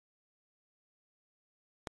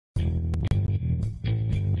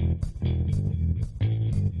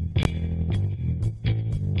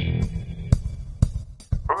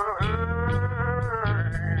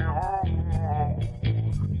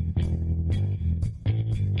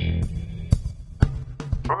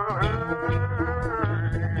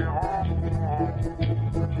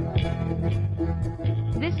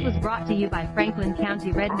Brought to you by Franklin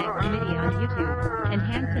County Redneck Committee on YouTube and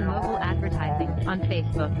Hanson Mobile Advertising on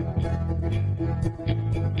Facebook.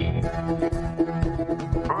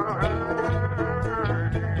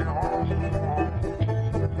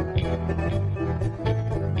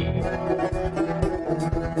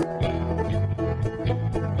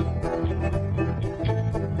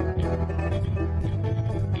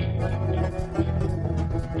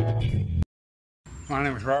 My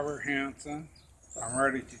name is Robert Hanson. I'm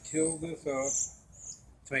ready to till this up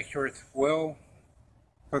to make sure it's well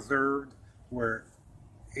preserved where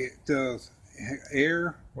it does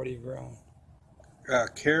air. What are you growing?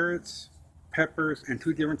 Carrots, peppers, and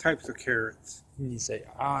 2 different types of carrots. You say,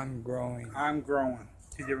 I'm growing. I'm growing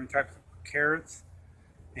 2 different types of carrots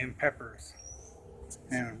and peppers.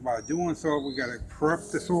 And by doing so, we got to prep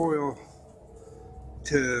the soil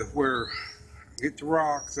to where get the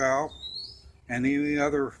rocks out and any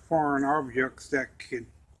other foreign objects that could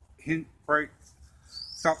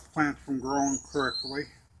stop the plants from growing correctly.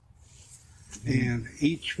 And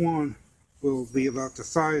each one will be about the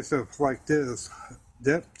size of like this,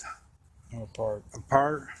 depth apart,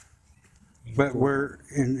 but we're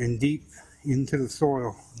in deep into the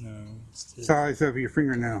soil. No, size of your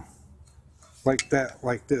fingernail, like that,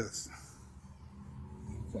 like this.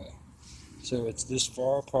 Okay, so it's this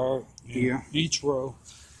far apart. Yeah. Each row.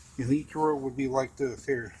 And each row would be like this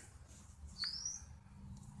here.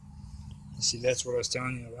 You see, that's what I was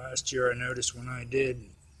telling you last year. I noticed when I did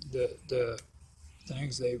the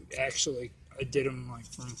things, I did them like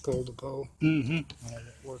from pole to pole. Mm-hmm. And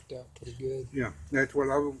it worked out pretty good. Yeah, that's what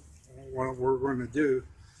we're going to do,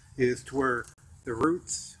 is to where the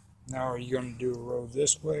roots. Now, are you going to do a row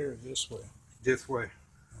this way or this way? This way.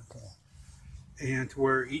 Okay. And to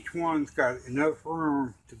where each one's got enough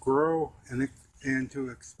room to grow and to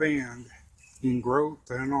expand in growth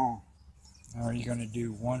and all. Now, are you going to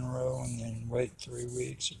do one row and then wait 3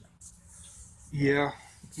 weeks? Or? Yeah,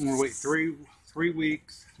 I'm going to wait three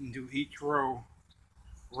weeks and do each row.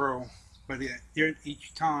 But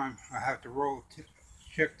each time I have to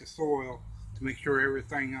check the soil to make sure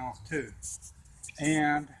everything else too.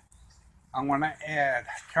 And I'm going to add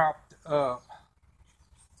chopped up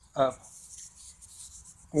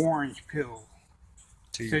orange peel.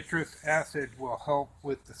 Citrus acid will help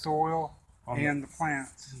with the soil and the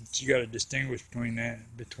plants. You got to distinguish between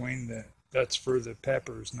that's for the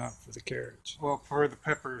peppers, not for the carrots. Well, for the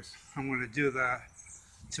peppers, I'm going to do that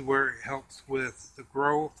to where it helps with the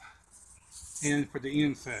growth and for the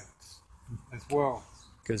insects as well.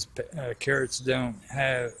 Because carrots don't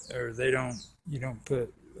have, or you don't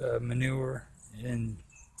put manure and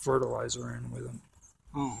fertilizer in with them.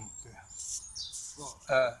 Oh, okay.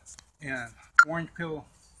 Well, and orange peel.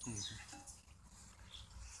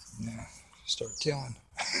 Now, start tilling.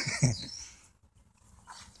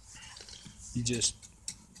 You just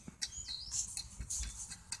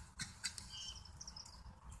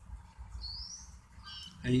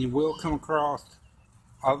and you will come across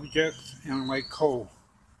objects in like coal.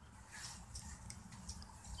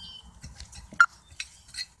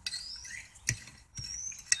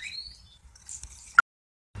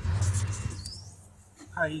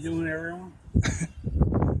 How you doing, everyone?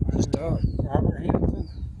 just talk. Robert Hanson.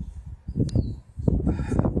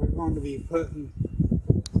 We're going to be putting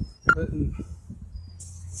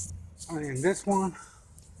in this one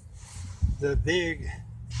the big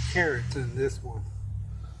carrots in this one.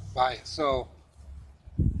 So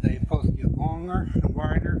they're supposed to get longer and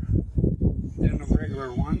wider than the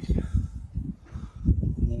regular ones.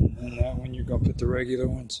 And that one you're going to put the regular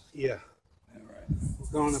ones? Yeah. All right.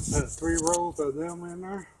 We're going to put 3 rows of them in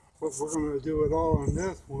there. But we're going to do it all on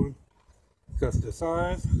this one because the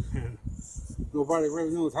size, and nobody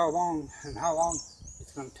really knows how long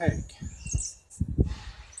it's going to take.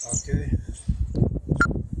 Okay.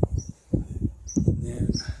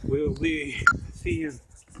 And we'll be seeing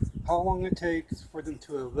how long it takes for them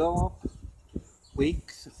to develop,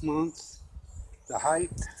 weeks, months, the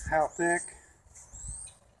height, how thick,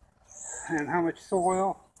 and how much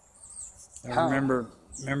soil. Now remember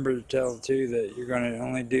to tell too that you're going to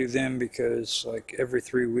only do them because like every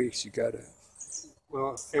 3 weeks you got to.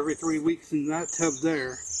 Well, every 3 weeks in that tub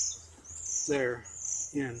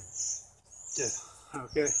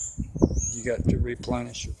okay. You got to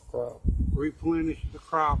replenish your crop. Replenish the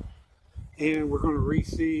crop, and we're going to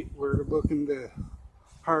reseed. We're looking to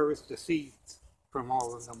harvest the seeds from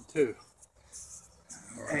all of them too,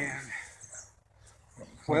 right. And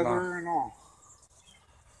weather and all.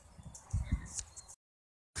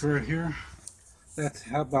 Right here, that's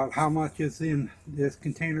about how much is in this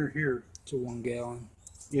container here. It's a 1 gallon.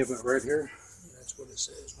 Yeah, but right here, that's what it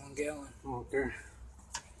says, 1 gallon. Okay.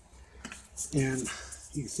 And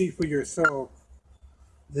you see for yourself,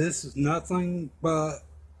 this is nothing but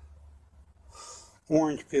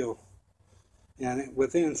orange peel. And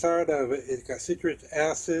within inside of it, it's got citric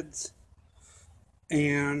acids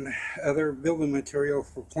and other building material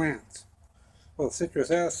for plants. Well, citrus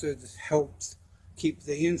acids helps keep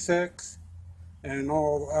the insects and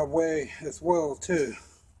all away as well too.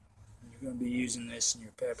 You're going to be using this in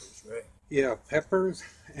your peppers, right? Yeah, peppers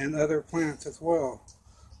and other plants as well.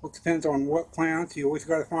 Well, it depends on what plants. You always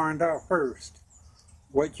got to find out first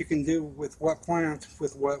what you can do with what plants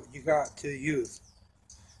with what you got to use.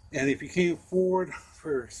 And if you can't afford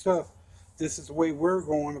for stuff, this is the way we're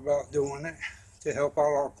going about doing it to help out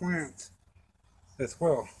our plants as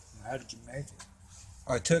well. How did you make it?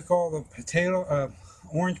 I took all the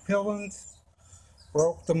orange peelings,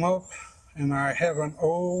 broke them up, and I have an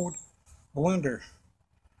old blender.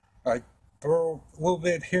 I throw a little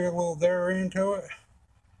bit here, a little there into it,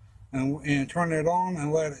 and turn it on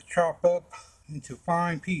and let it chop up into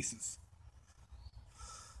fine pieces.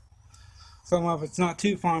 Some of it's not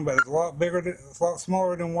too fine, but it's a lot bigger, it's a lot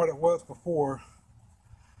smaller than what it was before.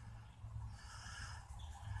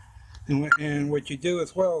 And what you do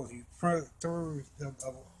as well is you run it through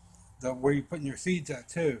the where you're putting your seeds at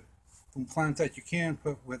too, from plants that you can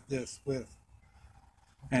put with this with,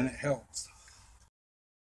 and it helps.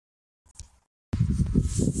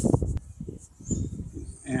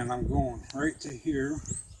 And I'm going right to here.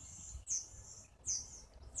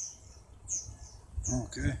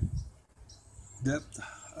 Okay. Depth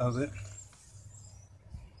of it.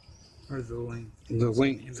 Or the length? The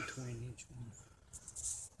length. In between each one.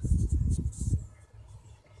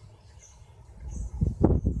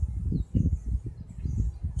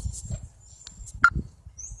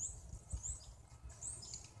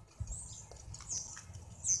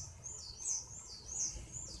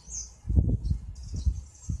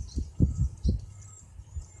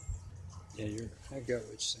 Yeah, I got what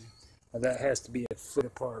you're saying. Now that has to be a foot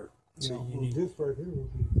apart. So Yeah, you need this right here will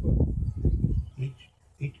be a foot.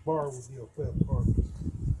 Each bar will be a foot apart.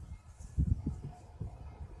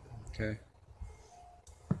 Okay.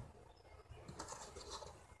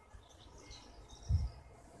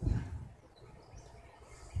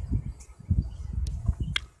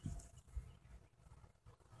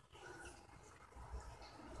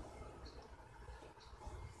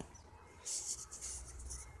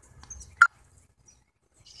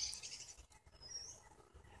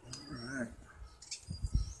 Alright.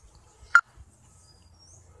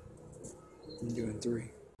 I'm doing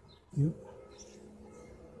 3. Yep.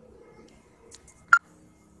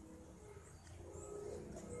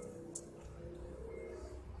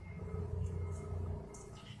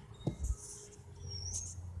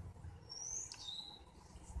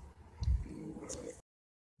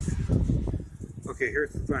 Okay,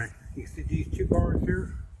 here's the thing. You see these 2 bars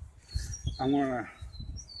here? I'm gonna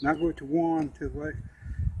not go to one to like.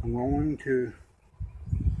 I'm going to,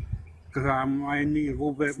 because I need a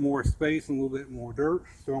little bit more space and a little bit more dirt,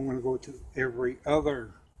 so I'm going to go to every other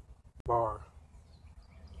bar,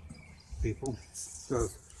 people. So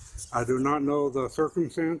I do not know the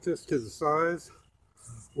circumstances to the size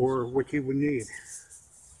or what you would need.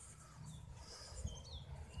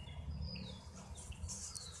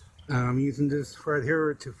 I'm using this right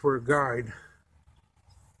here for a guide.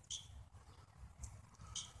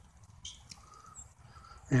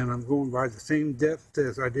 And I'm going by the same depth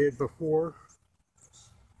as I did before.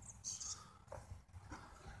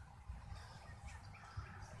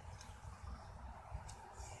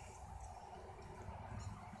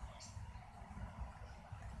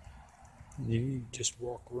 You just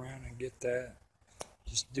walk around and get that.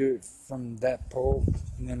 Just do it from that pole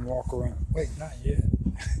and then walk around. Wait, not yet.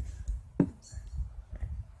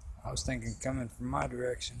 I was thinking coming from my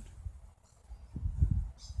direction.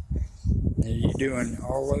 Are you doing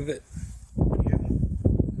all of it? Yeah.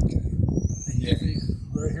 Okay. And you see,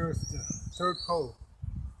 right here is the 3rd pole.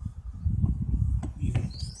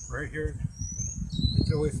 Right here,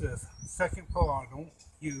 it's always the 2nd pole I don't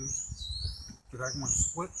use, because I'm going to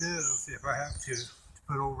split this if I have to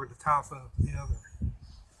put over the top of the other.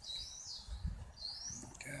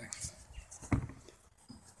 Okay.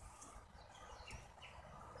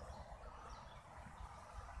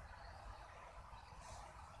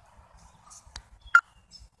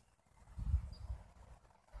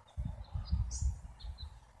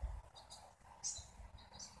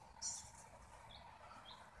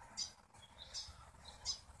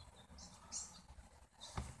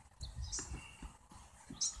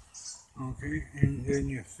 Okay, and then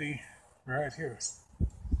you see right here.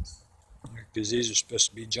 Because these are supposed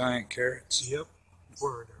to be giant carrots. Yep,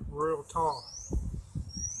 where they're real tall.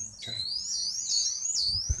 Okay.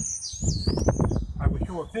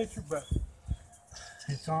 into a picture, but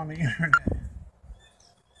it's on the internet.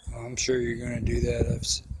 I'm sure you're going to do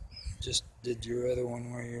that. Just did your other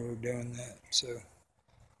one where you were doing that. So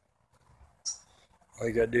all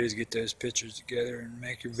you got to do is get those pictures together and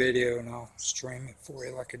make your video, and I'll stream it for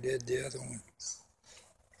you like I did the other one.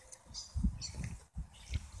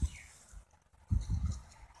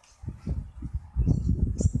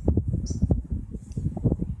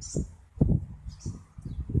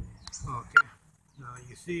 Okay, now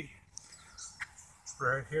you see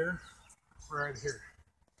right here.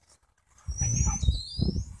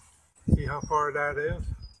 See how far that is?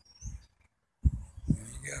 There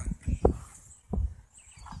you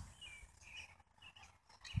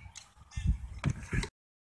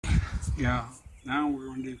go. Yeah, now we're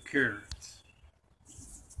going to do carrots.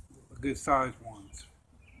 Good sized ones.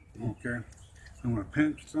 Okay, I'm going to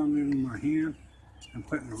pinch some in my hand and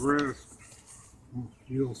put in the rest.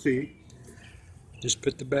 You'll see. Just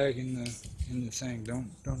put the bag in the thing.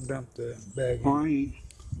 Don't dump the bag in. Fine.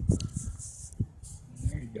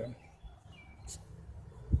 There you go.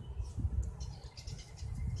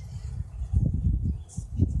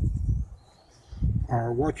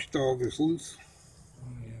 Our watchdog is loose.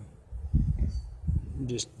 Oh yeah.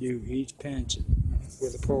 Just do each pinch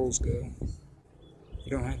where the poles go.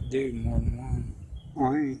 You don't have to do more than one.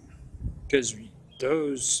 I ain't. Because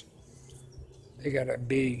those, they gotta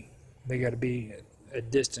be a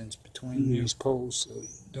distance between these poles, so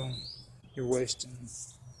you're wasting.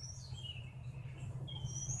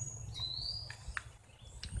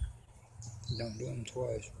 Don't do them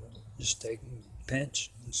twice. Just take them, pinch,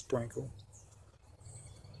 and sprinkle.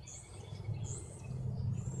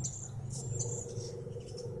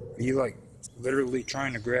 Are you like literally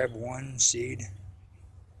trying to grab one seed?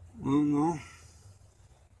 I don't know.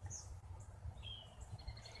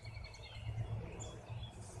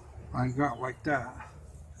 I got like that.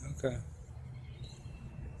 Okay.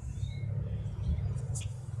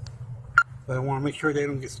 But I want to make sure they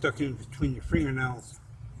don't get stuck in between your fingernails.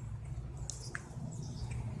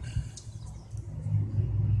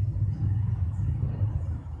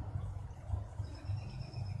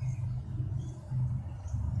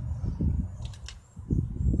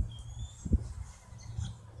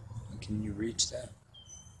 Can you reach that?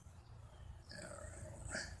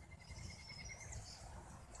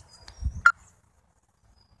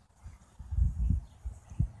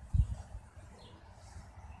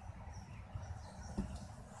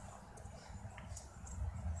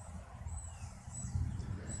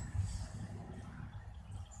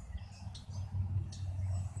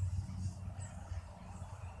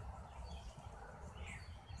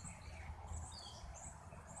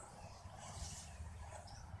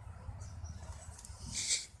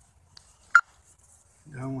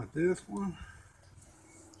 Done with this one.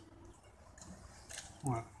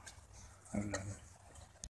 What? Oh, no.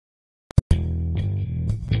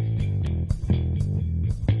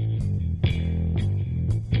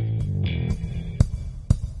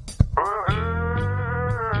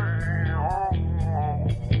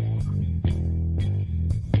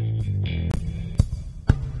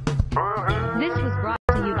 This was brought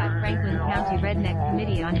to you by Franklin County Redneck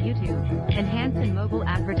Committee on YouTube and Hanson Mobile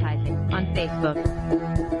Advertising on Facebook.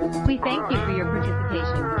 We thank you for your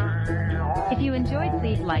participation. If you enjoyed,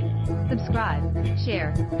 please like, subscribe,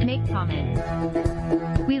 share, make comments.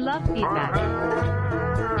 We love feedback.